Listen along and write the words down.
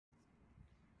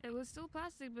It was still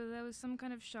plastic, but there was some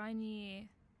kind of shiny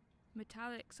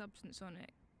metallic substance on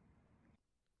it.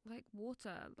 Like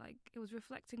water, like it was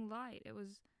reflecting light. It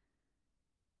was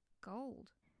gold.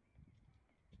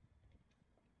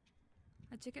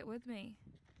 I took it with me.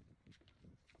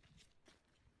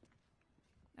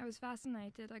 I was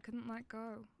fascinated. I couldn't let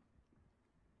go.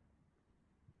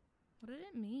 What did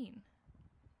it mean?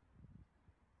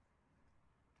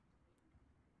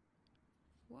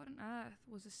 What on earth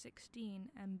was a 16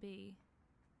 MB?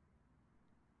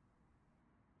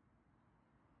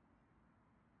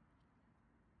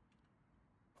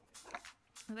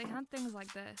 They had things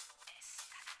like this.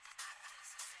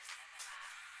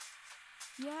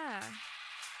 Yeah.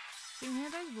 Can you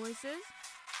hear those voices?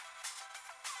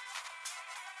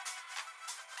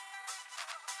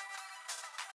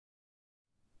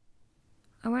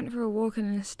 I went for a walk in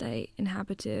an estate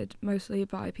inhabited mostly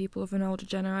by people of an older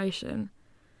generation.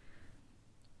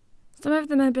 Some of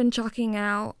them had been chucking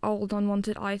out old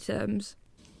unwanted items.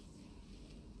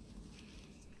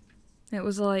 It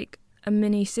was like a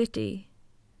mini city.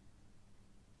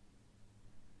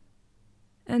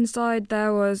 Inside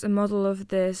there was a model of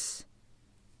this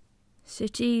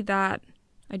city that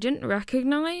I didn't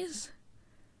recognise.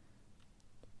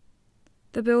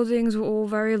 The buildings were all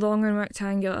very long and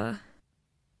rectangular.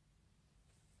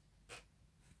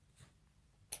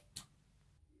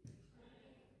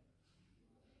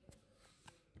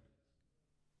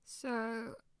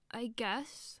 So, I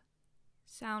guess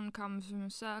sound comes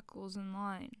from circles and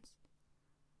lines.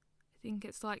 I think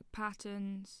it's like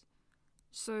patterns,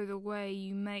 so the way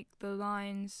you make the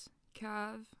lines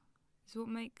curve is what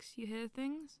makes you hear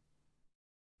things.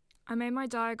 I made my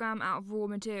diagram out of raw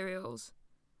materials.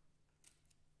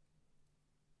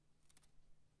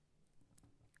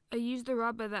 I used the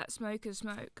rubber that smokers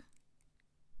smoke.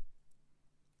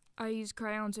 I used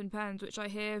crayons and pens, which I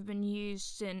hear have been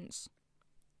used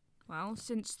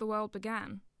since the world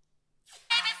began.